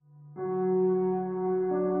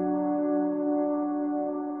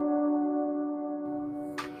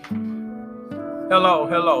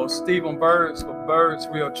Hello, Stephen Birds for Birds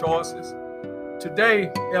Real Choices.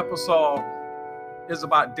 Today episode is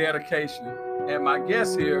about dedication, and my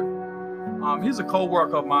guest here, he's a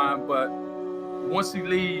co-worker of mine, but once he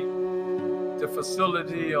leave the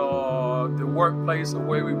facility or the workplace or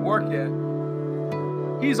where we work at,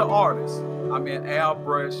 he's an artist. I mean,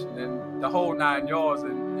 airbrush and the whole 9 yards,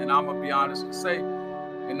 and I'm gonna be honest and say,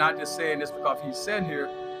 and not just saying this because he's sitting here,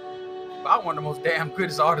 but I'm one of the most damn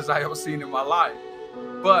goodest artists I ever seen in my life.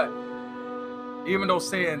 But even though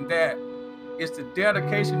saying that, it's the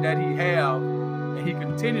dedication that he have and he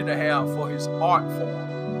continue to have for his art form.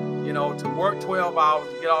 To work 12 hours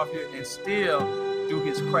to get off here and still do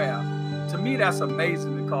his craft. To me, that's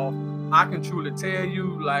amazing because I can truly tell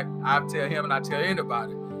you, like I tell him and I tell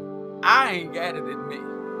anybody, I ain't got it in me.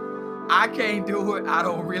 I can't do it. I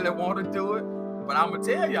don't really want to do it. But I'm going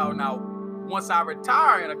to tell y'all now, once I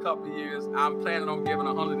retire in a couple of years, I'm planning on giving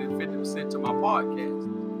 150% to my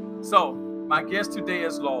podcast. So, my guest today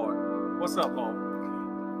is Lloyd. What's up, Lloyd?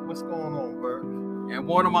 What's going on, Bert? And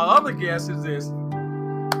one of my other guests is this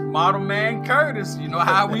model man, Curtis. You know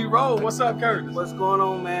how we roll. What's up, Curtis? What's going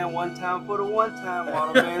on, man? One time for the one time.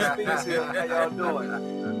 Model man speaks here. How y'all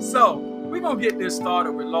doing? So, we're going to get this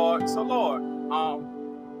started with Lloyd. So, Lloyd,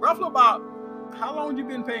 roughly about how long you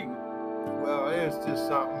been painting? Well, it's just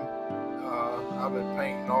something. I've been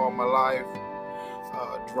painting all my life,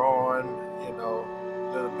 drawing, a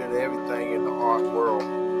little bit of everything in the art world.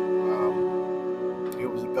 It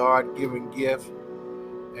was a God-given gift,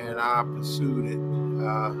 and I pursued it.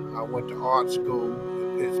 I went to art school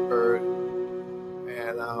in Pittsburgh,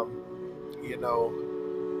 and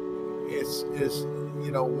it's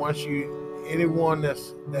once anyone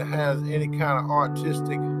that has any kind of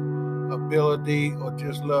artistic ability or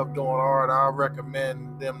just love doing art, I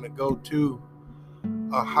recommend them to go to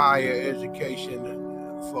a higher education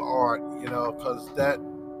for art, because that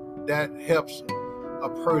helps a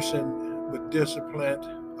person with discipline.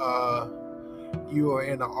 You are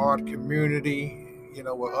in the art community,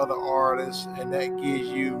 with other artists, and that gives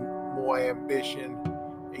you more ambition.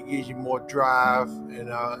 It gives you more drive, and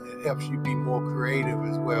it helps you be more creative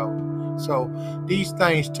as well. So these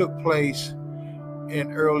things took place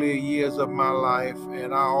in earlier years of my life,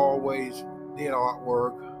 and I always did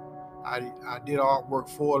artwork. I did artwork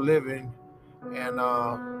for a living, and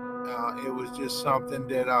it was just something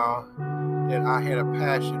that I had a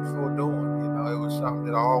passion for doing. It was something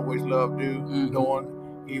that I always loved doing,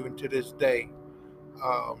 even to this day.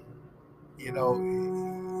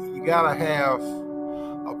 You gotta have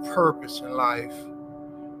a purpose in life.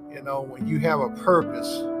 When you have a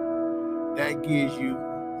purpose, that gives you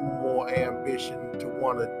more ambition to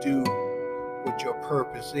want to do what your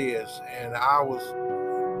purpose is. And I was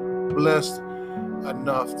blessed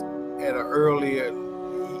enough at an earlier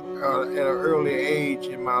age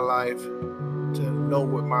in my life to know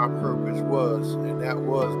what my purpose was, and that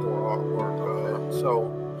was doing artwork. So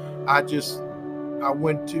I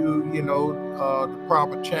went to the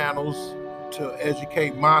proper channels to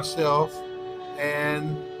educate myself,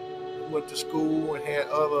 and went to school and had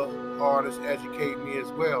other artists educate me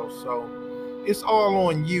as well. So it's all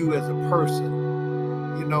on you as a person.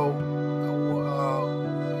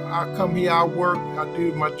 I come here, I work, I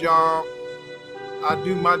do my job. I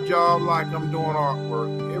do my job like I'm doing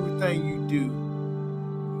artwork. Everything you do,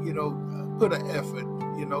 put an effort.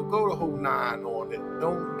 Go the whole nine on it.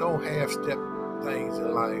 Don't half-step things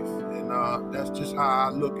in life. And that's just how I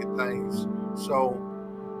look at things. So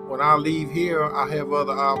when I leave here, I have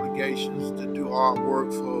other obligations to do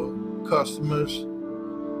artwork for customers,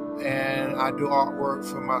 and I do artwork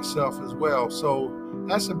for myself as well. So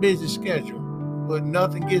that's a busy schedule, but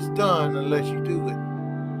nothing gets done unless you do it.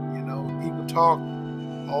 People talk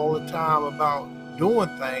all the time about doing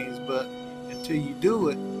things, but until you do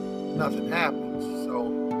it, nothing happens.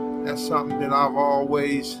 So that's something that I've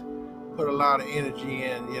always put a lot of energy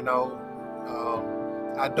in.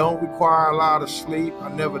 I don't require a lot of sleep. I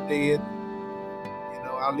never did.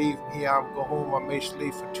 I leave here, I go home, I may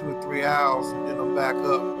sleep for 2 or 3 hours, and then I'm back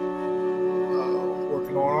up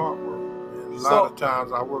working on artwork. And a lot of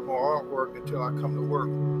times I work on artwork until I come to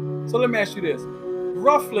work. So let me ask you this.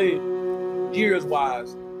 Roughly,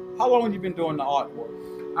 years-wise, how long have you been doing the artwork?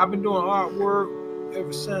 I've been doing artwork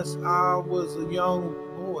ever since I was a young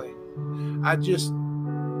boy. I just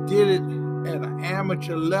did it at an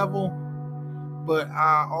amateur level, but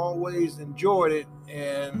I always enjoyed it,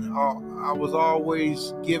 and I was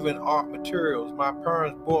always given art materials. My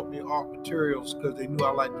parents bought me art materials because they knew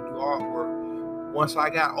I liked to do artwork. Once I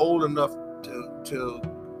got old enough to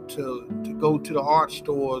go to the art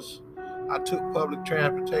stores, I took public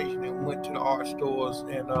transportation and went to the art stores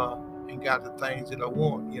and and got the things that I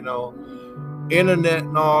want. Internet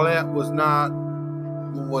and all that was not,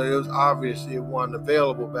 well, it was obviously it wasn't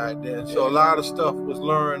available back then. So a lot of stuff was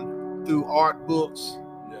learned through art books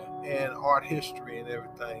and art history and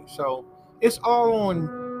everything. So it's all on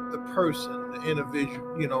the person, the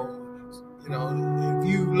individual. If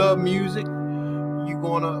you love music, you're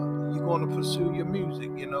gonna pursue your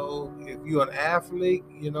music. If you're an athlete,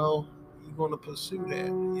 you're gonna pursue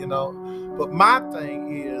that. But my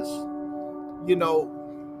thing is,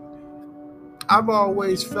 I've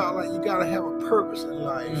always felt like you gotta have a purpose in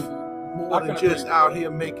life, more than just out here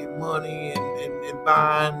making money and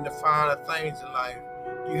buying the finer things in life.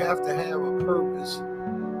 You have to have a purpose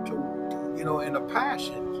and a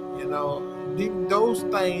passion. Those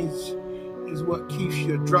things is what keeps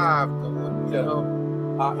your drive going.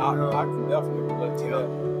 I can definitely relate to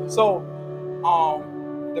that. So,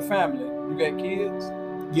 the family, you got kids?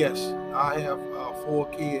 Yes, I have 4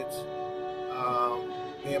 kids.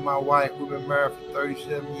 Me and my wife, we've been married for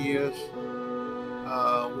 37 years.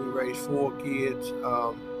 We raised 4 kids.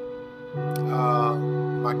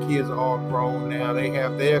 My kids are all grown now. They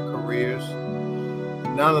have their careers.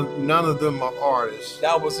 None of them are artists.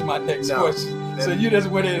 That was my next question. So you just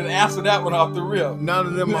went in and answered that one off the rip. None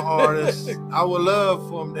of them are artists. I would love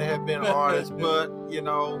for them to have been artists, but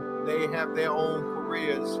they have their own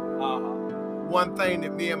careers. One thing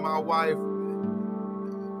that me and my wife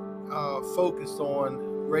focused on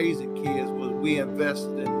raising kids was we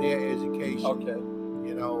invested in their education. Okay.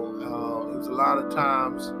 It was a lot of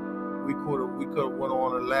times we could have went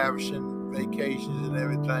on a lavishing vacations and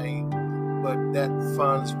everything, but that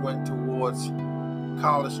funds went towards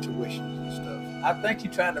college tuition and stuff. I think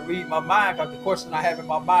you're trying to read my mind, because the question I have in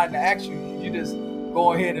my mind to ask you just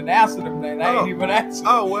go ahead and answer them. Then I ain't even answer.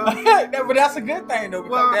 Oh well, but that's a good thing though,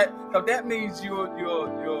 because that means you're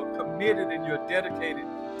committed and you're dedicated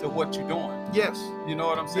to what you're doing. Yes. You know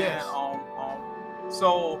what I'm saying? Yes.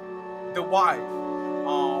 So the wife,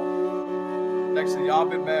 actually y'all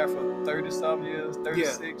been married for 30-some years,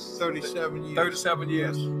 36? 37 years. 37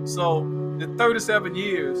 years. Yes. So the 37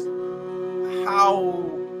 years, how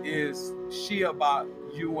is she about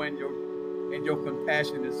you and your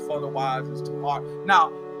compassion is for the wives is to art?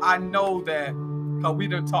 Now, I know that, because we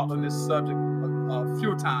done talked on this subject a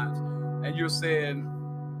few times, and you're saying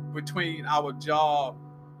between our job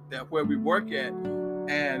where we work at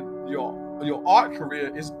and your art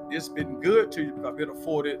career, it's been good to you because it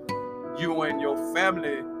afforded you and your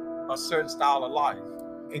family a certain style of life.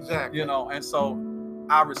 Exactly. And so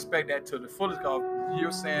I respect that to the fullest, because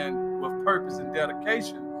you're saying with purpose and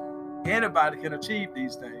dedication, anybody can achieve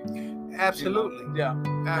these things. Absolutely. Yeah.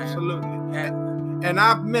 Absolutely. And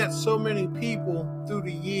I've met so many people through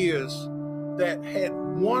the years that had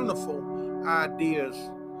wonderful ideas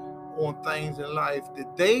on things in life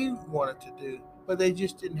that they wanted to do, but they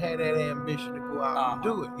just didn't have that ambition to go out and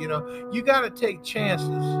do it. You got to take chances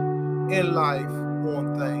in life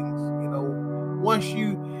on things. Once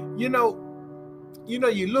you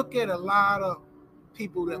look at a lot of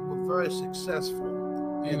people that were very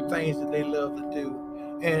successful in things that they love to do,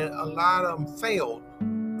 and a lot of them failed.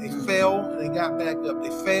 They fell and they got back up. They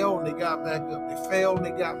fell and they got back up. They fell and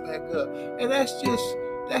they got back up. And that's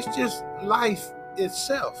just life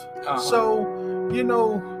itself. So, if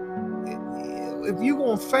you're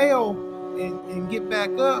going to fail and get back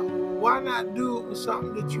up, why not do it with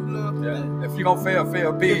something that you love to do? If you're going to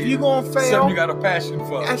fail big. If you're going to fail, something you got a passion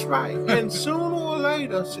for. That's right. And sooner or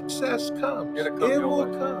later, success comes. It will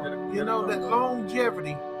come. That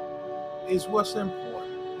longevity is what's important.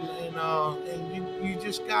 And you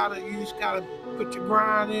just gotta put your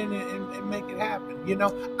grind in and make it happen.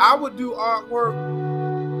 I would do artwork.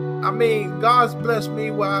 I mean, God's blessed me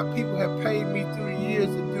while people have paid me through the years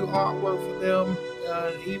to do artwork for them.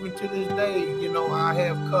 Even to this day, I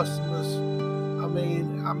have customers.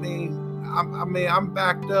 I'm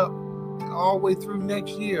backed up all the way through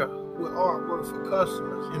next year with artwork for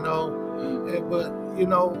customers.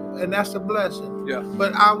 And that's a blessing. Yeah.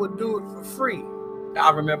 But I would do it for free.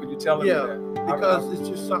 I remember you telling me that. Because it's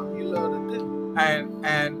just something you love to do.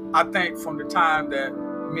 And I think from the time that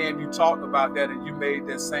me and you talked about that and you made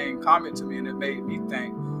that same comment to me, and it made me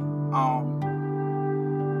think,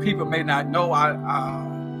 people may not know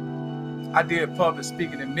I did public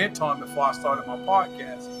speaking and mentoring before I started my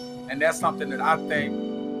podcast. And that's something that I think,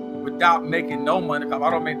 without making no money, because I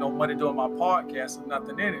don't make no money doing my podcast or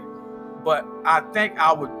nothing in it, but I think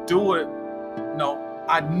I would do it,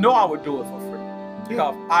 I know I would do it for free.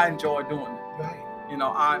 Because I enjoy doing it. Right.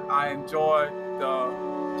 I enjoy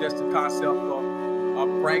the concept of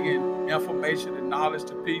bringing information and knowledge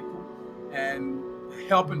to people and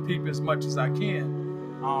helping people as much as I can.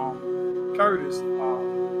 Curtis,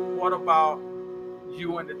 what about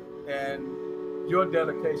you and your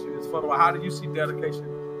dedication is for the How do you see dedication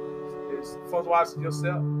is for the watch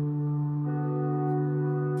yourself?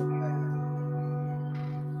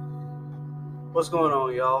 What's going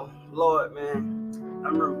on, y'all? Lloyd, man. I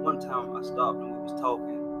remember one time I stopped and we was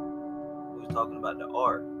talking. We was talking about the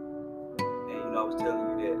art, and I was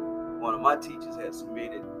telling you that one of my teachers had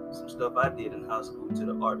submitted some stuff I did in high school to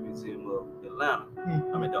the Art Museum of Atlanta.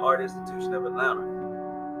 I mean, the Art Institution of Atlanta.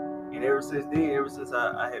 And ever since then, ever since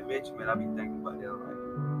I had met you, man, I've been thinking about that. Like,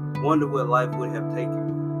 wonder what life would have taken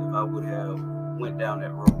me if I would have went down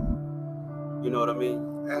that road. You know what I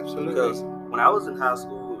mean? Absolutely. Because when I was in high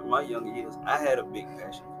school, in my younger years, I had a big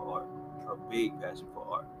passion for art. A big passion for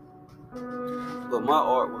art. But my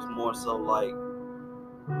art was more so like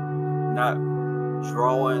not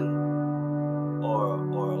drawing or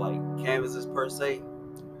like canvases per se.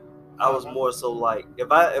 I was more so like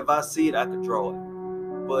if I see it, I could draw it.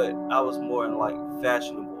 But I was more in like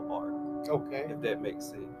fashionable art. Okay. If that makes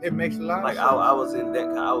sense. It makes a lot like of sense. I was in that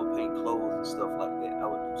kind. I would paint clothes and stuff like that. I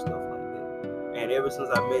would do stuff like that. And ever since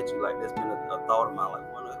I met you, like there's been a thought of mine, like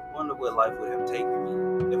wonder what life would have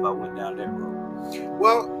taken me if I went down that road.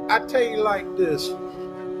 Well, I tell you like this.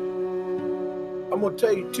 I'm gonna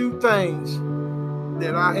tell you two things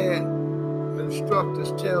that I had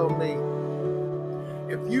instructors tell me.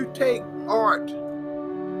 If you take art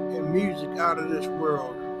and music out of this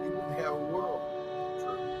world, you wouldn't have a world.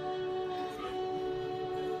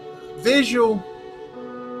 Visual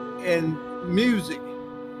and music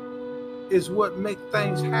is what make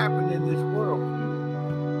things happen in this world.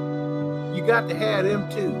 You got to have them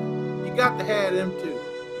too. You got to have them too.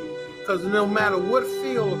 Because no matter what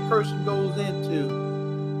field a person goes into,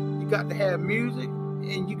 you got to have music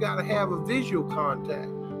and you got to have a visual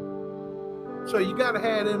contact. So you got to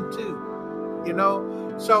have them too.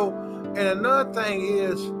 So, and another thing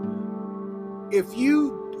is, if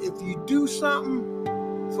you do something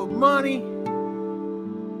for money,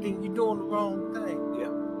 then you're doing the wrong thing.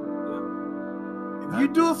 If you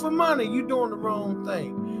do it for money, you're doing the wrong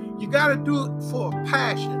thing. You got to do it for a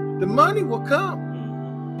passion. The money will come.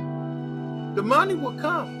 The money will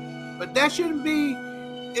come, but that shouldn't be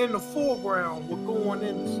in the foreground. We're going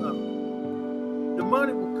into something. The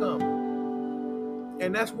money will come,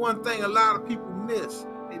 and that's one thing a lot of people miss.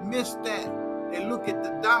 They miss that. They look at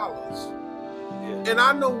the dollars, and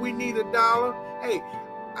I know we need a dollar. Hey,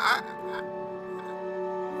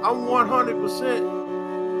 I'm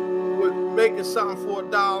 100% with making something for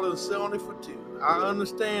 $1 and selling it for $2. I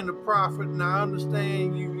understand the profit, and I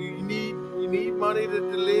understand you need money to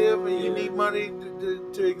live, and you need money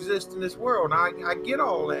to exist in this world. And I get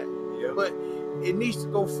all that, but it needs to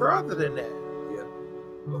go further than that.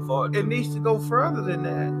 It needs to go further than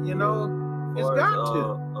that. It's got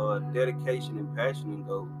to. Dedication and passion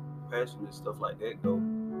and stuff like that go.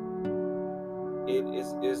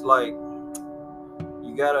 It's like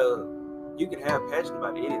you can have passion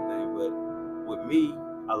about anything, but with me,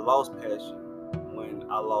 I lost passion when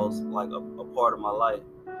I lost like a part of my life,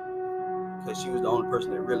 because she was the only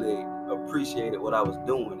person that really appreciated what I was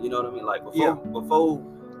doing. You know what I mean? Like before,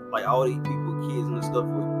 like all these people, kids and stuff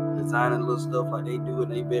was designing little stuff like they do in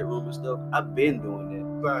their bedroom and stuff. I've been doing that.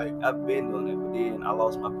 Right. I've been doing that, but then I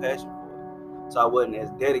lost my passion for it. So I wasn't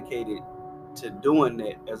as dedicated to doing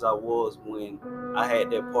that as I was when I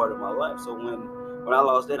had that part of my life. So when I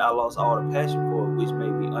lost that, I lost all the passion for it, which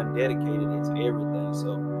made me undedicated into everything.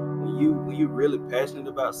 So when you really passionate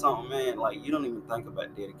about something, man, like you don't even think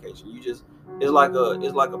about dedication. You just it's like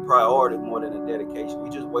a priority more than a dedication.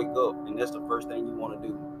 You just wake up and that's the first thing you want to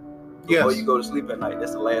do. Before you go to sleep at night,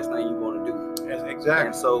 that's the last thing you want to do. Yes, exactly.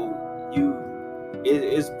 And so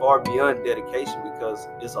it's far beyond dedication, because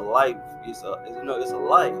it's a life. It's a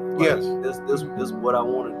life. Like, yes. This is what I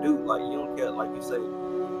want to do. Like you don't care, like you say,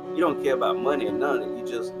 you don't care about money and none of it.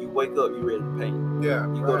 You wake up, you ready to paint. Yeah.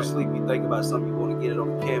 You go to sleep, you think about something, you want to get it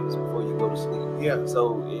on the canvas before you go to sleep. Yeah.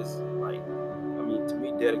 So it's like, I mean, to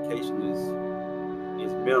me, dedication is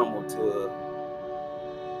minimal to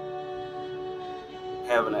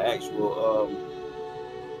having an actual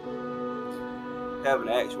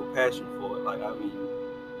passion for it. Like, I mean,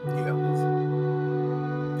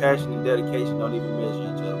 passion and dedication don't even measure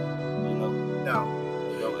each other. No.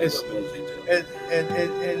 They don't measure each other. And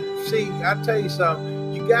see, I tell you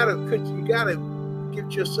something. You gotta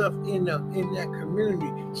get yourself in that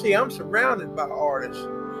community. See, I'm surrounded by artists.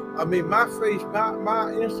 I mean, my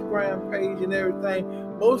Instagram page and everything.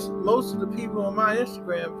 Most of the people on my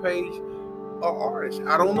Instagram page are artists.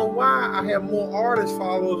 I don't know why I have more artist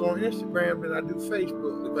followers on Instagram than I do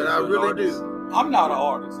Facebook, but I really do. I'm not an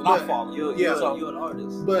artist, and I follow. You're an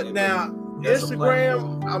artist. But now, That's a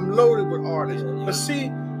Instagram, I'm loaded with artists. Yeah. But see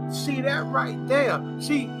that right there.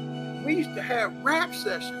 See, we used to have rap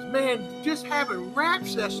sessions, man. Just having rap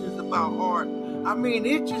sessions about art. I mean,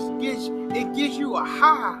 it gives you a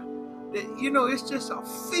high. That, it's just a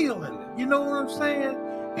feeling. You know what I'm saying?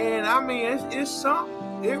 And I mean, it's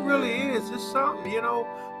something. It really is. It's something.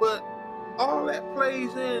 But all that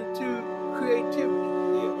plays into creativity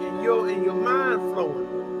and your mind flowing.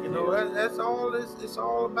 That's all. It's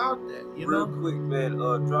all about that. Real quick, man.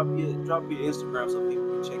 Drop your Instagram so people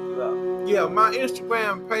can check you out. Yeah, my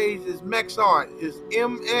Instagram page is MexArt. It's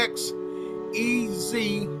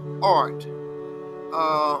MXEZ Art.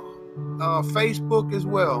 Facebook as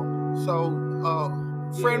well. So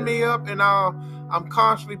friend me up, and I'm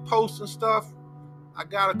constantly posting stuff. I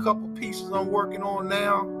got a couple pieces I'm working on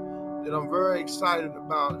now that I'm very excited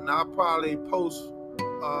about, and I'll probably post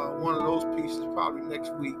one of those pieces probably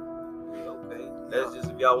next week. Okay, that's just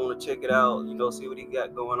if y'all want to check it out, see what he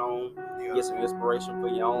got going on. Get some inspiration for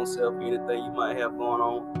your own self, anything you might have going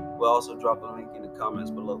on. We'll also drop a link in the comments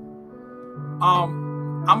below.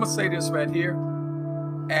 I'm gonna say this right here,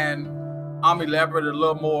 and I'm elaborate a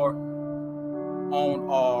little more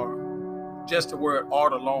on just the word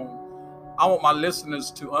art alone. I want my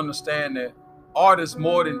listeners to understand that art is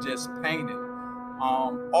more than just painting.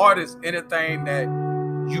 Art is anything that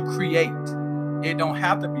you create. It don't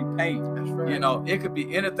have to be paint. That's right. It could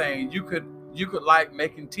be anything. You could like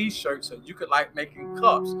making t-shirts, or you could like making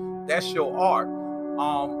cups. That's your art.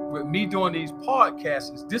 With me doing these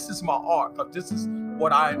podcasts, this is my art, because this is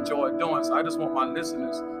what I enjoy doing. So I just want my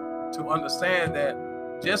listeners to understand that.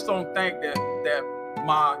 Just don't think that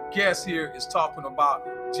my guest here is talking about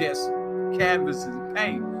just canvas and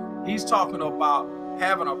paint. He's talking about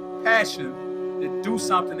having a passion to do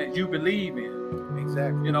something that you believe in.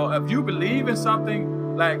 Exactly. If you believe in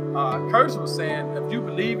something, like Curtis was saying, if you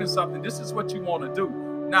believe in something, this is what you want to do.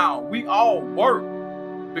 Now, we all work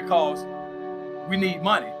because we need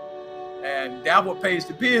money, and that's what pays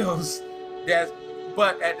the bills.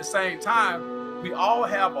 But at the same time, we all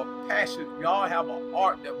have a passion. We all have an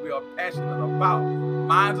art that we are passionate about.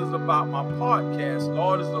 Mine is about my podcast.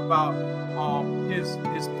 Lloyd is about his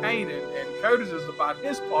painting, and Curtis is about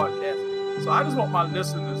his podcast. So I just want my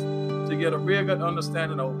listeners to get a real good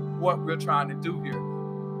understanding of what we're trying to do here.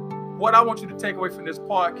 What I want you to take away from this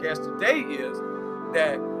podcast today is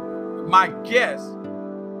that my guest,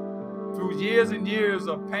 through years and years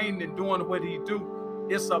of painting and doing what he do,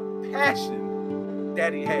 it's a passion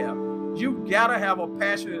that he has. You gotta have a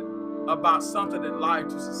passion about something in life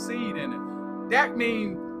to succeed in it. That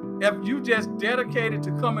means if you just dedicated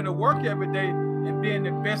to coming to work every day and being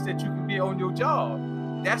the best that you can be on your job,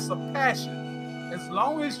 that's a passion. As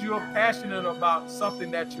long as you're passionate about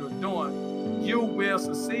something that you're doing, you will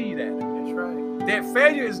succeed at it. That's right. That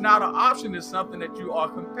failure is not an option, it's something that you are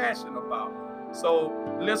compassionate about. So,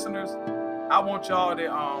 listeners, I want y'all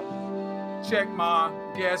to check my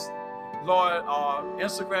guest Lloyd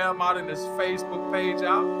Instagram out and his Facebook page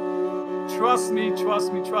out. Trust me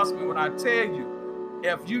when I tell you,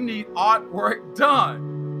 if you need artwork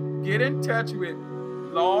done, get in touch with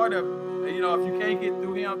Lloyd. If you can't get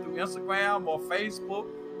through him through Instagram or Facebook,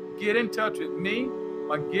 get in touch with me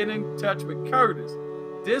or get in touch with Curtis.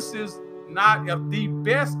 This is not the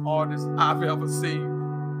best artist I've ever seen.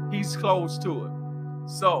 He's close to it.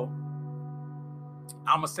 So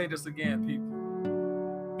I'm gonna say this again, people.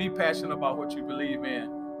 Be passionate about what you believe in.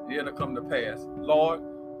 It'll come to pass. Lord,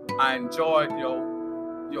 I enjoyed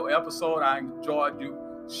your episode. I enjoyed you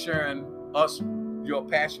sharing us your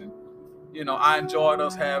passion. I enjoyed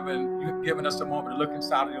us giving us a moment to look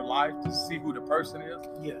inside of your life to see who the person is.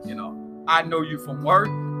 Yes. I know you from work.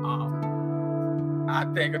 I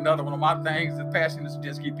think another one of my things is passion is to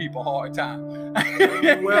just give people a hard time.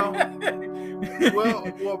 well,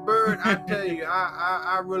 Bird, I tell you,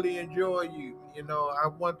 I really enjoy you.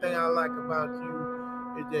 One thing I like about you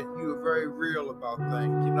is that you are very real about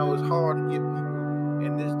things. It's hard to get people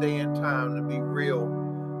in this day and time to be real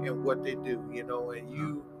in what they do. And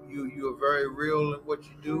you are very real in what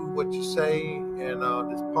you do, what you say, and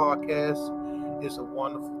this podcast is a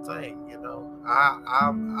wonderful thing.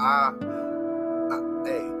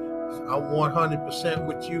 I'm 100%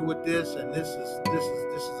 with you with this, and this is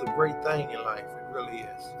a great thing in life. It really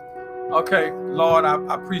is. Okay, Lord, I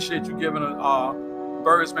appreciate you giving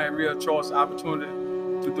Birdsman Real Choice opportunity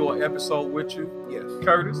to do an episode with you. Yes.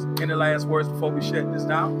 Curtis, any last words before we shut this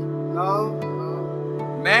down? No.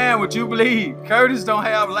 Man, would you believe Curtis don't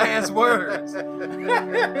have last words?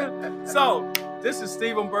 So, this is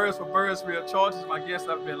Stephen Birds for Birds Real Choices. My guest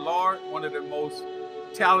has been Lloyd, one of the most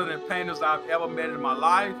talented painters I've ever met in my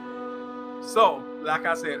life. So, like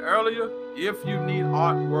I said earlier, if you need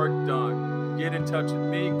artwork done, get in touch with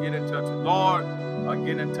me, get in touch with Lloyd, or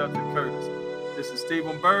get in touch with Curtis. This is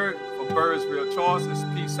Stephen Bird for Bird's Real Choices.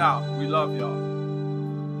 Peace out. We love y'all.